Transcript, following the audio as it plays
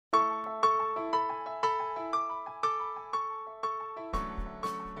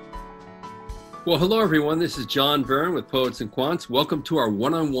Well, hello, everyone. This is John Byrne with Poets and Quants. Welcome to our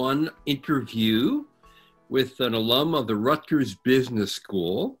one-on-one interview with an alum of the Rutgers Business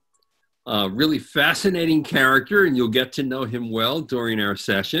School. Really fascinating character, and you'll get to know him well during our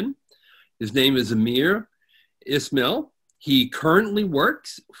session. His name is Amir Ismail. He currently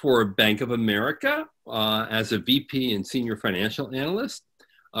works for Bank of America as a VP and senior financial analyst.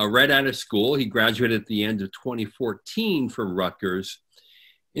 Right out of school, he graduated at the end of 2014 from Rutgers.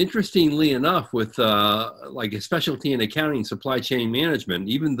 Interestingly enough, with like a specialty in accounting, supply chain management,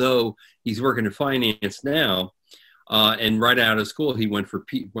 even though he's working in finance now, and right out of school, he went to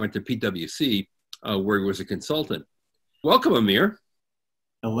PwC, where he was a consultant. Welcome, Amir.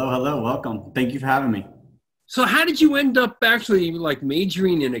 Hello, welcome. Thank you for having me. So how did you end up actually like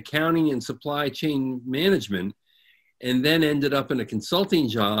majoring in accounting and supply chain management, and then ended up in a consulting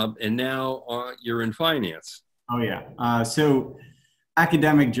job, and now you're in finance? Oh yeah. So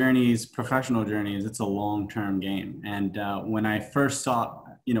academic journeys, professional journeys, it's a long-term game. And when I first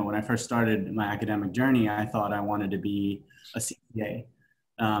started my academic journey, I thought I wanted to be a CPA.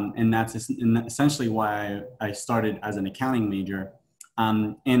 And that's essentially why I started as an accounting major.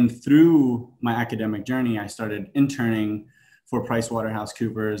 And through my academic journey, I started interning for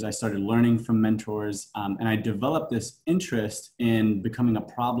PricewaterhouseCoopers. I started learning from mentors, and I developed this interest in becoming a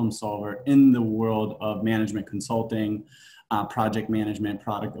problem solver in the world of management consulting, project management,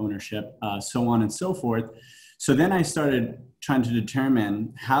 product ownership, so on and so forth. So then I started trying to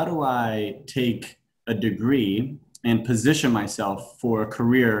determine, how do I take a degree and position myself for a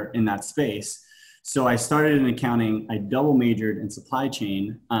career in that space? So I started in accounting. I double majored in supply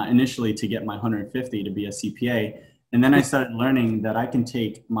chain initially to get my 150 to be a CPA. And then I started learning that I can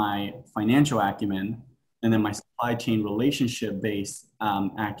take my financial acumen and then my supply chain relationship-based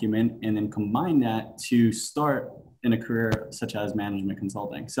acumen, and then combine that to start in a career such as management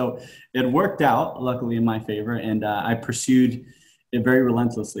consulting. So it worked out, luckily, in my favor, and I pursued it very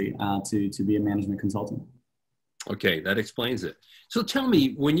relentlessly to be a management consultant. Okay, that explains it. So tell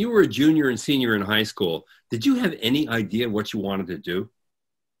me, when you were a junior and senior in high school, did you have any idea what you wanted to do?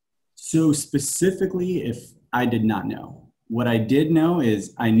 So specifically, if I did not know. What I did know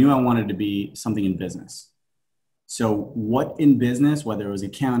is I knew I wanted to be something in business. So what in business, whether it was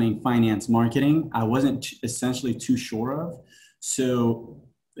accounting, finance, marketing, I wasn't essentially too sure of. So,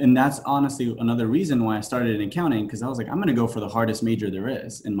 and that's honestly another reason why I started in accounting, because I was like, I'm going to go for the hardest major there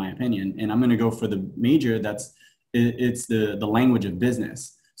is, in my opinion. And I'm going to go for the major it's the language of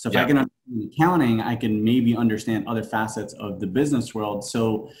business. So if I can understand accounting, I can maybe understand other facets of the business world.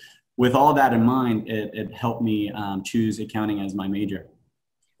 So with all that in mind, it helped me choose accounting as my major.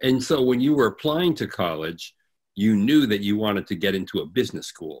 And so when you were applying to college, you knew that you wanted to get into a business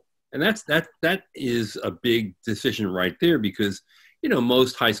school. And that is a big decision right there, because, you know,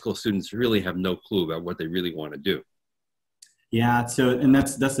 most high school students really have no clue about what they really want to do. Yeah, so, and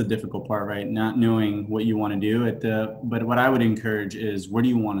that's the difficult part, right? Not knowing what you want to do but what I would encourage is, where do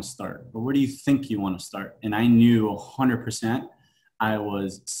you want to start? Or where do you think you want to start? And I knew 100% I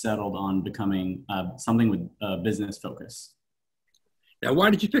was settled on becoming something with business focus. Now, why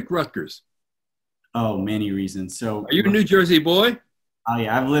did you pick Rutgers? Oh, many reasons. So, are you a New Jersey boy? Oh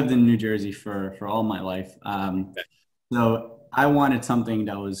yeah, I've lived in New Jersey for all my life. So I wanted something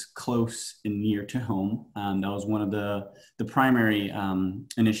that was close and near to home. That was one of the primary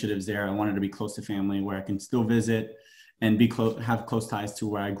initiatives there. I wanted to be close to family, where I can still visit and have close ties to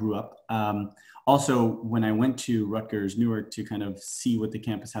where I grew up. Also, when I went to Rutgers Newark to kind of see what the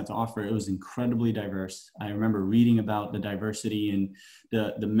campus had to offer, it was incredibly diverse. I remember reading about the diversity and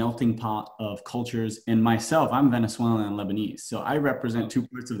the melting pot of cultures. And myself, I'm Venezuelan and Lebanese. So I represent two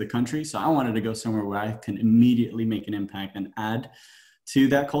parts of the country. So I wanted to go somewhere where I can immediately make an impact and add to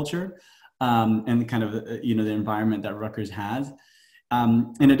that culture and kind of, the environment that Rutgers has.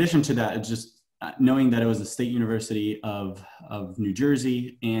 In addition to that, it's just knowing that it was a state university of New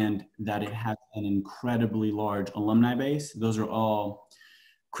Jersey and that it had an incredibly large alumni base. Those are all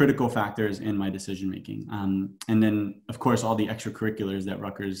critical factors in my decision-making. And then, of course, all the extracurriculars that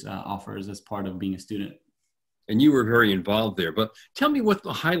Rutgers offers as part of being a student. And you were very involved there, but tell me what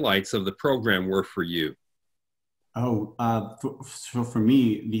the highlights of the program were for you. So for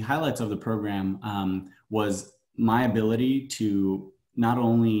me, the highlights of the program was my ability to not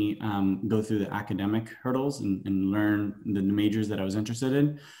only go through the academic hurdles and learn the majors that I was interested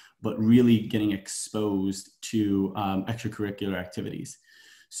in, but really getting exposed to extracurricular activities.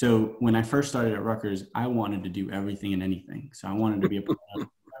 So when I first started at Rutgers, I wanted to do everything and anything. So I wanted to be a part of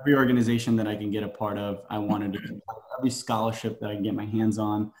every organization that I can get a part of. I wanted to be a part of every scholarship that I can get my hands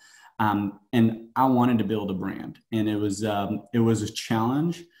on. And I wanted to build a brand. And it was a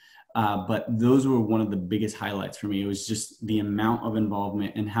challenge. But those were one of the biggest highlights for me. It was just the amount of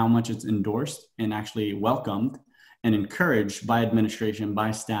involvement and how much it's endorsed and actually welcomed and encouraged by administration,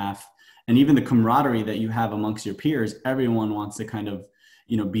 by staff, and even the camaraderie that you have amongst your peers. Everyone wants to kind of,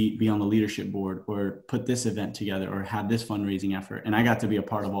 be on the leadership board or put this event together or have this fundraising effort. And I got to be a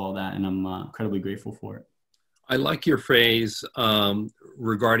part of all that, and I'm incredibly grateful for it. I like your phrase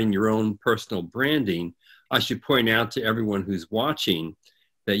regarding your own personal branding. I should point out to everyone who's watching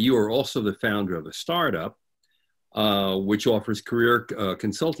that you are also the founder of a startup which offers career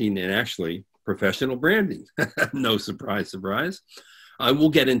consulting and actually professional branding. No surprise, surprise. I will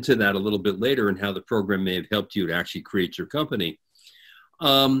get into that a little bit later and how the program may have helped you to actually create your company.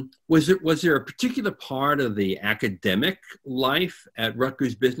 Was there a particular part of the academic life at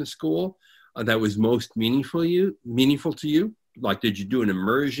Rutgers Business School that was most meaningful to you? Like, did you do an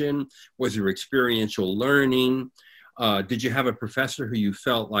immersion? Was there experiential learning? Did you have a professor who you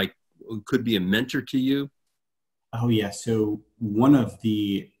felt like could be a mentor to you? Oh, yeah. So one of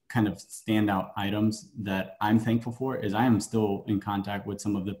the kind of standout items that I'm thankful for is I am still in contact with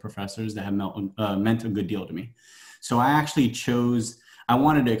some of the professors that have meant a good deal to me. So I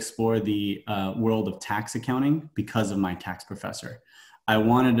wanted to explore the world of tax accounting because of my tax professor. I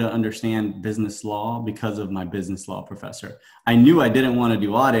wanted to understand business law because of my business law professor. I knew I didn't want to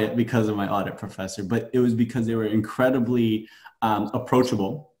do audit because of my audit professor, but it was because they were incredibly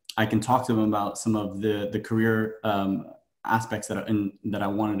approachable. I can talk to them about some of the career aspects that I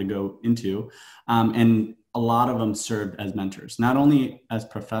wanted to go into. And a lot of them served as mentors, not only as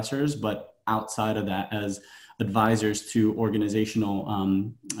professors, but outside of that as advisors to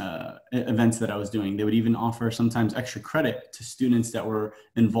organizational events that I was doing. They would even offer sometimes extra credit to students that were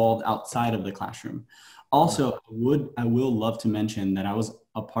involved outside of the classroom. Also, I will love to mention that I was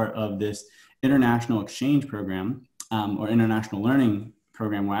a part of this international exchange program or international learning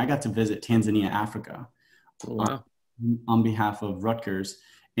program where I got to visit Tanzania, Africa, on behalf of Rutgers.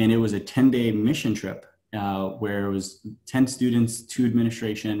 And it was a 10-day mission trip where it was 10 students, 2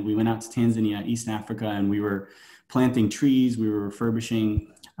 administration. We went out to Tanzania, East Africa, and we were planting trees. We were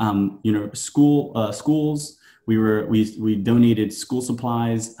refurbishing, schools. We donated school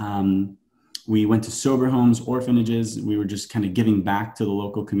supplies. We went to sober homes, orphanages. We were just kind of giving back to the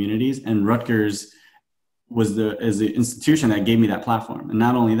local communities. And Rutgers was the institution that gave me that platform. And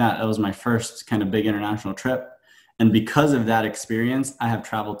not only that, it was my first kind of big international trip. And because of that experience, I have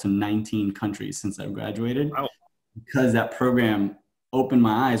traveled to 19 countries since I've graduated. Wow. Because that program opened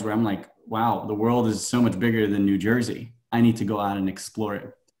my eyes where I'm like, wow, the world is so much bigger than New Jersey. I need to go out and explore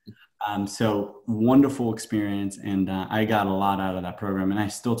it. So wonderful experience. And I got a lot out of that program, and I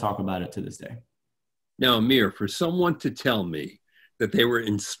still talk about it to this day. Now, Amir, for someone to tell me that they were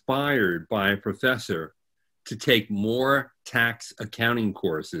inspired by a professor to take more tax accounting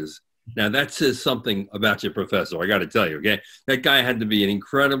courses, now that says something about your professor, I got to tell you, okay? That guy had to be an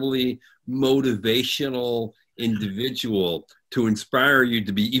incredibly motivational individual to inspire you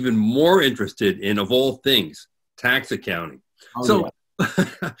to be even more interested in, of all things, tax accounting. Oh,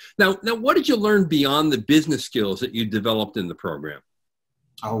 yeah. now, what did you learn beyond the business skills that you developed in the program?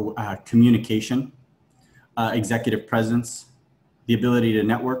 Communication, executive presence, the ability to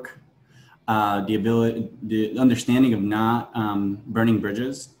network, the understanding of not burning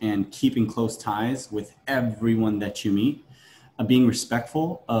bridges and keeping close ties with everyone that you meet, being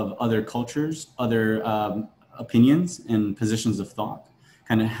respectful of other cultures, other opinions and positions of thought,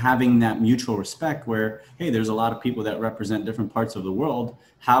 kind of having that mutual respect where, hey, there's a lot of people that represent different parts of the world.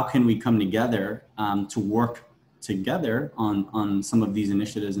 How can we come together to work together on some of these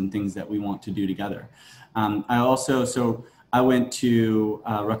initiatives and things that we want to do together? I went to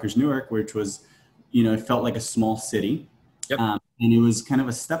Rutgers Newark, which was, it felt like a small city. Yep. And it was kind of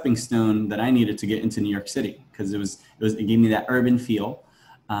a stepping stone that I needed to get into New York City because it gave me that urban feel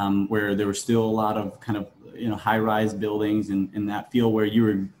where there were still a lot of kind of, high-rise buildings and that feel where you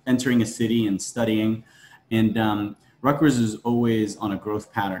were entering a city and studying. And Rutgers is always on a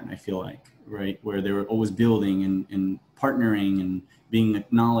growth pattern, I feel like, right? Where they were always building and partnering and being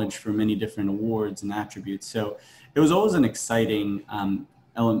acknowledged for many different awards and attributes. So it was always an exciting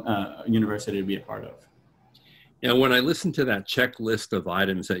university to be a part of. Now, when I listen to that checklist of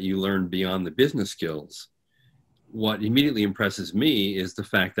items that you learned beyond the business skills, what immediately impresses me is the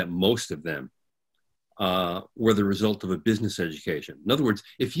fact that most of them were the result of a business education. In other words,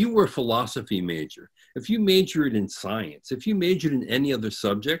 if you were a philosophy major, if you majored in science, if you majored in any other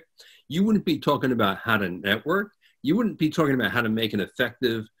subject, you wouldn't be talking about how to network. You wouldn't be talking about how to make an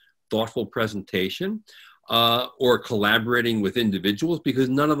effective, thoughtful presentation or collaborating with individuals, because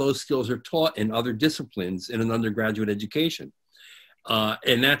none of those skills are taught in other disciplines in an undergraduate education.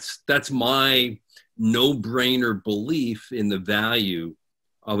 And that's my no-brainer belief in the value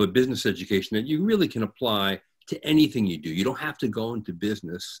of a business education that you really can apply to anything you do. You don't have to go into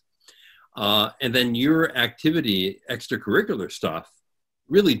business. And then your activity, extracurricular stuff,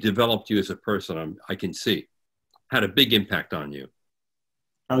 really developed you as a person. I can see had a big impact on you.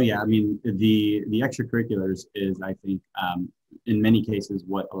 Oh yeah, I mean the extracurriculars is, I think, in many cases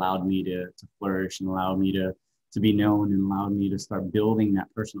what allowed me to flourish and allowed me to be known and allowed me to start building that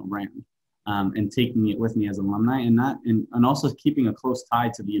personal brand, and taking it with me as an alumni, and also keeping a close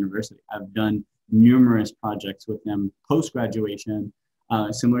tie to the university. I've done numerous projects with them post graduation,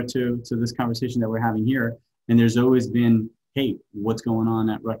 similar to this conversation that we're having here, and there's always been, hey, what's going on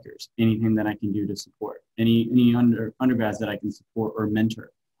at Rutgers? Anything that I can do to support? Any undergrads that I can support or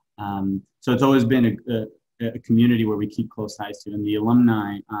mentor? So it's always been a community where we keep close ties to. And the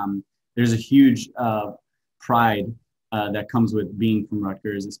alumni, there's a huge pride that comes with being from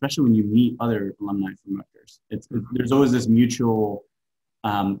Rutgers, especially when you meet other alumni from Rutgers. There's always this mutual,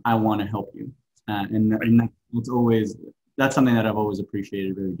 I want to help you. That's something that I've always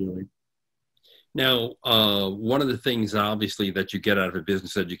appreciated very dearly. Now, one of the things, obviously, that you get out of a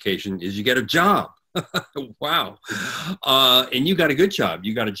business education is you get a job. Wow. And you got a good job.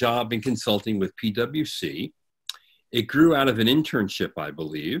 You got a job in consulting with PwC. It grew out of an internship, I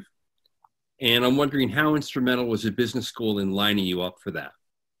believe. And I'm wondering, how instrumental was a business school in lining you up for that?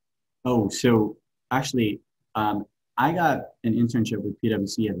 Oh, so actually, I got an internship with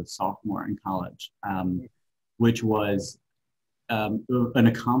PwC as a sophomore in college, which was an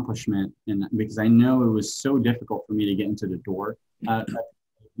accomplishment, and because I know it was so difficult for me to get into the door at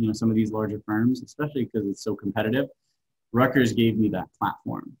some of these larger firms, especially because it's so competitive. Rutgers gave me that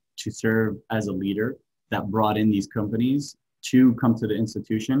platform to serve as a leader that brought in these companies to come to the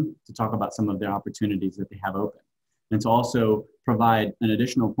institution to talk about some of their opportunities that they have open, and to also provide an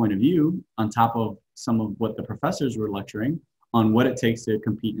additional point of view on top of some of what the professors were lecturing on what it takes to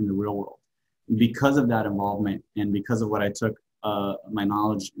compete in the real world. Because of that involvement and because of what I took my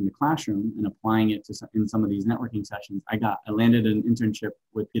knowledge in the classroom and applying it in some of these networking sessions, I landed an internship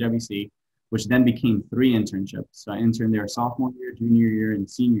with PwC, which then became 3 internships. So I interned there sophomore year, junior year, and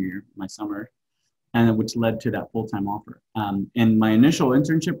senior year, my summer, and which led to that full-time offer. And my initial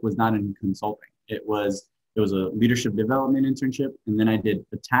internship was not in consulting. It was a leadership development internship, and then I did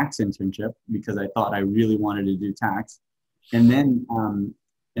a tax internship because I thought I really wanted to do tax, and then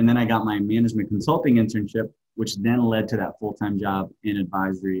I got my management consulting internship, which then led to that full-time job in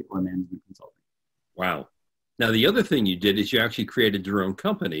advisory or management consulting. Wow. Now, the other thing you did is you actually created your own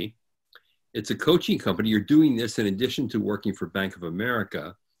company. It's a coaching company. You're doing this in addition to working for Bank of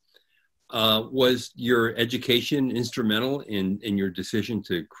America. Was your education instrumental in your decision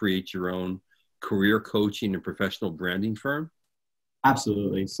to create your own career coaching and professional branding firm?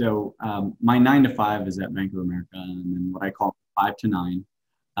 Absolutely. So my 9 to 5 is at Bank of America, and then what I call 5 to 9.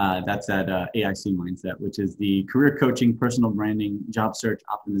 That's at AIC Mindset, which is the career coaching, personal branding, job search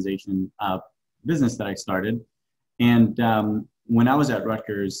optimization business that I started. And when I was at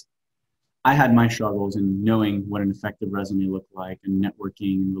Rutgers, I had my struggles in knowing what an effective resume looked like, and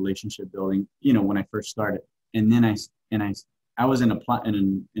networking and relationship building, when I first started. And then I was in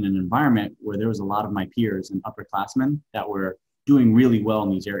an environment where there was a lot of my peers and upperclassmen that were doing really well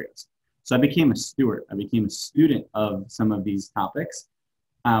in these areas. So I became a steward. I became a student of some of these topics,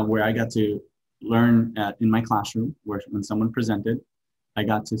 where I got to learn in my classroom, where when someone presented, I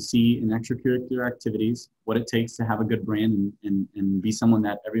got to see in extracurricular activities what it takes to have a good brand and be someone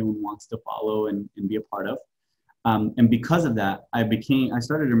that everyone wants to follow and be a part of. And because of that, I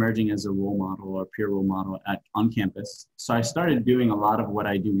started emerging as a role model or peer role model on campus. So I started doing a lot of what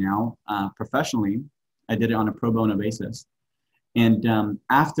I do now professionally. I did it on a pro bono basis. And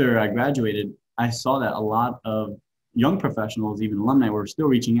after I graduated, I saw that a lot of young professionals, even alumni, were still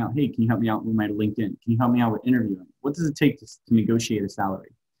reaching out. Hey, can you help me out with my LinkedIn? Can you help me out with interviewing? What does it take to negotiate a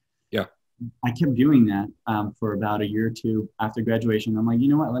salary? Yeah. I kept doing that for about a year or two after graduation. I'm like, you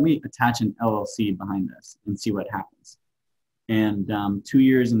know what? Let me attach an LLC behind this and see what happens. And 2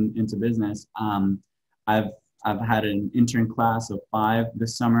 years into business, I've had an intern class of 5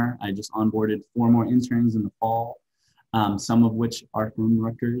 this summer. I just onboarded 4 more interns in the fall, some of which are from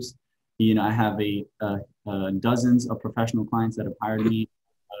Rutgers. I have dozens of professional clients that have hired me,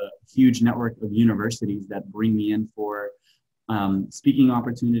 a huge network of universities that bring me in for speaking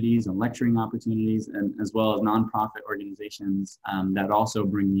opportunities and lecturing opportunities, and as well as nonprofit organizations that also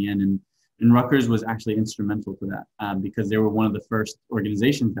bring me in. And Rutgers was actually instrumental to that because they were one of the first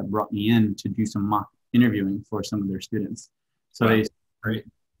organizations that brought me in to do some mock interviewing for some of their students. So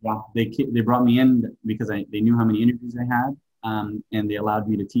wow. they brought me in because they knew how many interviews I had. and they allowed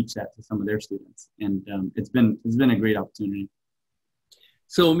me to teach that to some of their students. And it's been a great opportunity.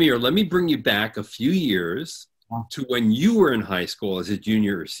 So Amir, let me bring you back a few years to when you were in high school as a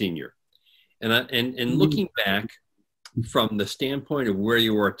junior or senior. And looking back from the standpoint of where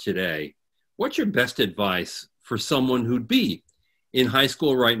you are today, what's your best advice for someone who'd be in high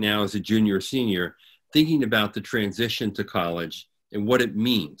school right now as a junior or senior, thinking about the transition to college and what it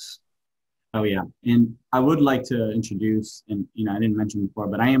means? Oh yeah, and I would like to introduce, and I didn't mention before,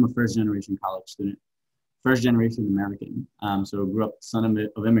 but I am a first generation college student, first generation American. So grew up son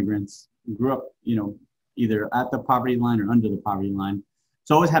of immigrants, grew up, either at the poverty line or under the poverty line.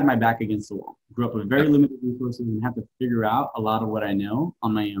 So always had my back against the wall. Grew up with very limited resources and had to figure out a lot of what I know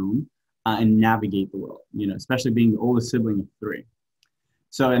on my own and navigate the world, especially being the oldest sibling of three.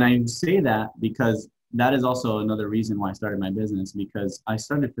 So, and I say that because that is also another reason why I started my business, because I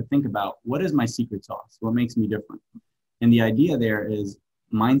started to think about what is my secret sauce? What makes me different? And the idea there is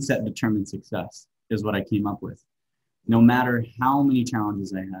mindset determines success is what I came up with. No matter how many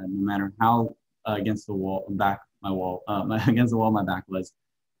challenges I had, no matter how against the wall, against the wall my back was,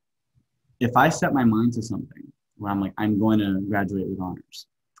 if I set my mind to something where I'm like, I'm going to graduate with honors,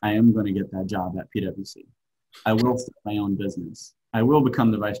 I am going to get that job at PwC, I will start my own business, I will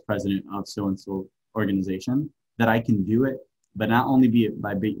become the vice president of so-and-so organization, that I can do it, but not only be it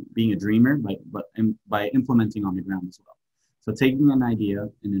by being a dreamer, but by implementing on the ground as well. So taking an idea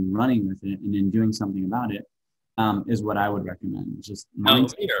and then running with it and then doing something about it is what I would recommend. Just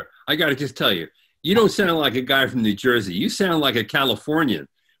mindset. Here, I got to just tell you, you don't sound like a guy from New Jersey. You sound like a Californian.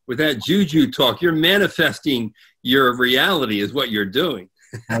 With that juju talk, you're manifesting your reality is what you're doing.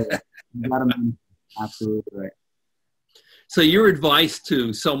 Absolutely right. So your advice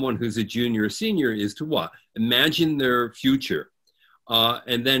to someone who's a junior or senior is to what? Imagine their future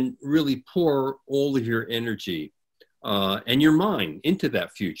and then really pour all of your energy and your mind into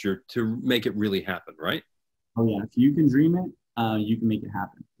that future to make it really happen, right? Oh yeah, if you can dream it, you can make it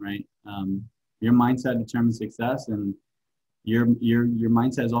happen, right? Your mindset determines success, and your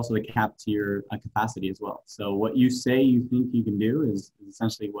mindset is also a cap to your capacity as well. So what you say you think you can do is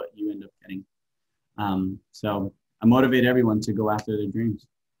essentially what you end up getting. So I motivate everyone to go after their dreams.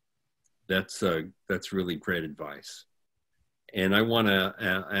 That's really great advice. And I want to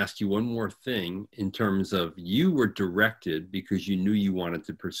ask you one more thing in terms of you were directed because you knew you wanted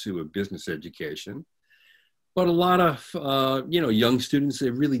to pursue a business education. But a lot of young students, they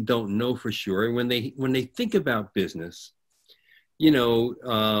really don't know for sure. And when they think about business,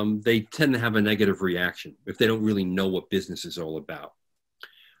 they tend to have a negative reaction if they don't really know what business is all about.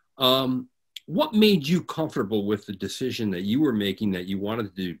 What made you comfortable with the decision that you were making that you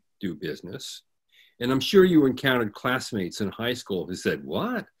wanted to do business? And I'm sure you encountered classmates in high school who said,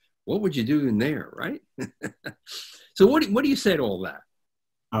 what would you do in there, right? So what do you say to all that?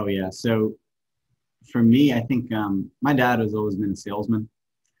 Oh, yeah. So for me, I think my dad has always been a salesman.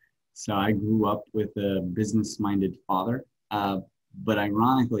 So I grew up with a business-minded father. But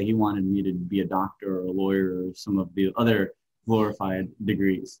ironically, he wanted me to be a doctor or a lawyer or some of the other glorified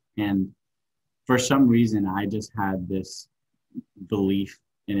degrees. And for some reason, I just had this belief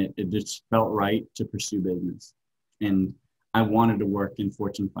in it. It just felt right to pursue business. And I wanted to work in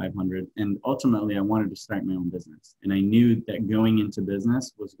Fortune 500. And ultimately, I wanted to start my own business. And I knew that going into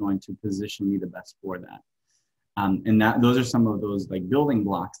business was going to position me the best for that. And those are some of those like building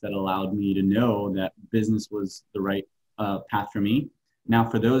blocks that allowed me to know that business was the right path for me. Now,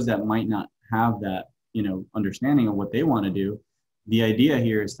 for those that might not have that, understanding of what they want to do, the idea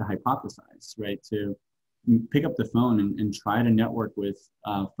here is to hypothesize, right? To pick up the phone and try to network with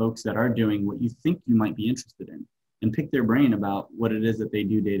folks that are doing what you think you might be interested in, and pick their brain about what it is that they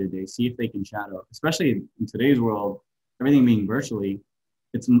do day to day. See if they can shadow, especially in today's world, everything being virtually,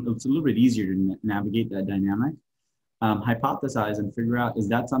 it's a little bit easier to navigate that dynamic. Hypothesize and figure out, is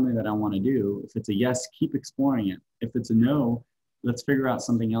that something that I want to do? If it's a yes, keep exploring it. If it's a no, let's figure out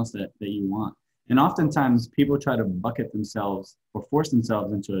something else that you want. And oftentimes people try to bucket themselves or force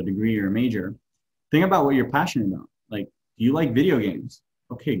themselves into a degree or a major. Think about what you're passionate about. Like, do you like video games?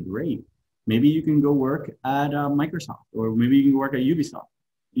 Okay, great. Maybe you can go work at Microsoft, or maybe you can work at Ubisoft.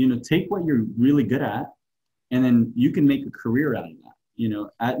 Take what you're really good at, and then you can make a career out of that.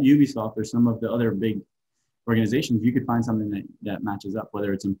 At Ubisoft or some of the other big organizations, you could find something that matches up,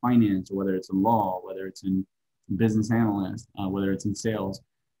 whether it's in finance or whether it's in law, whether it's in business analyst, whether it's in sales.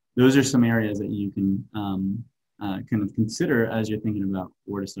 Those are some areas that you can kind of consider as you're thinking about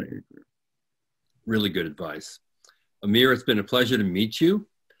where to start your career. Really good advice. Amir, it's been a pleasure to meet you.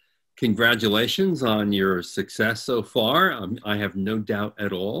 Congratulations on your success so far. I have no doubt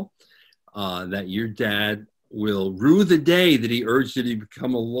at all that your dad will rue the day that he urged you to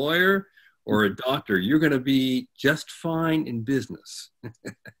become a lawyer or a doctor. You're going to be just fine in business.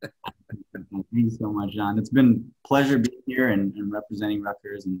 Thank you so much, John. It's been a pleasure being here and representing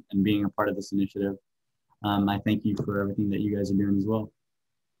Rutgers and being a part of this initiative. I thank you for everything that you guys are doing as well.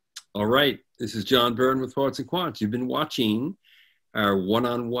 All right. This is John Byrne with Poets and Quants. You've been watching our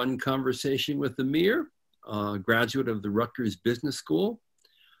one-on-one conversation with Amir, graduate of the Rutgers Business School,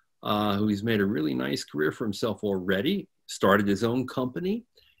 who's made a really nice career for himself already, started his own company,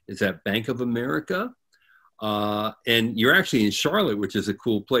 is at Bank of America. And you're actually in Charlotte, which is a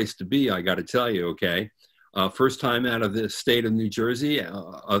cool place to be, I got to tell you, okay? First time out of the state of New Jersey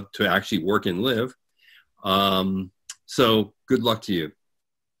to actually work and live. So good luck to you.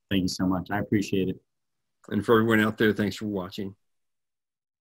 Thank you so much. I appreciate it. And for everyone out there, thanks for watching.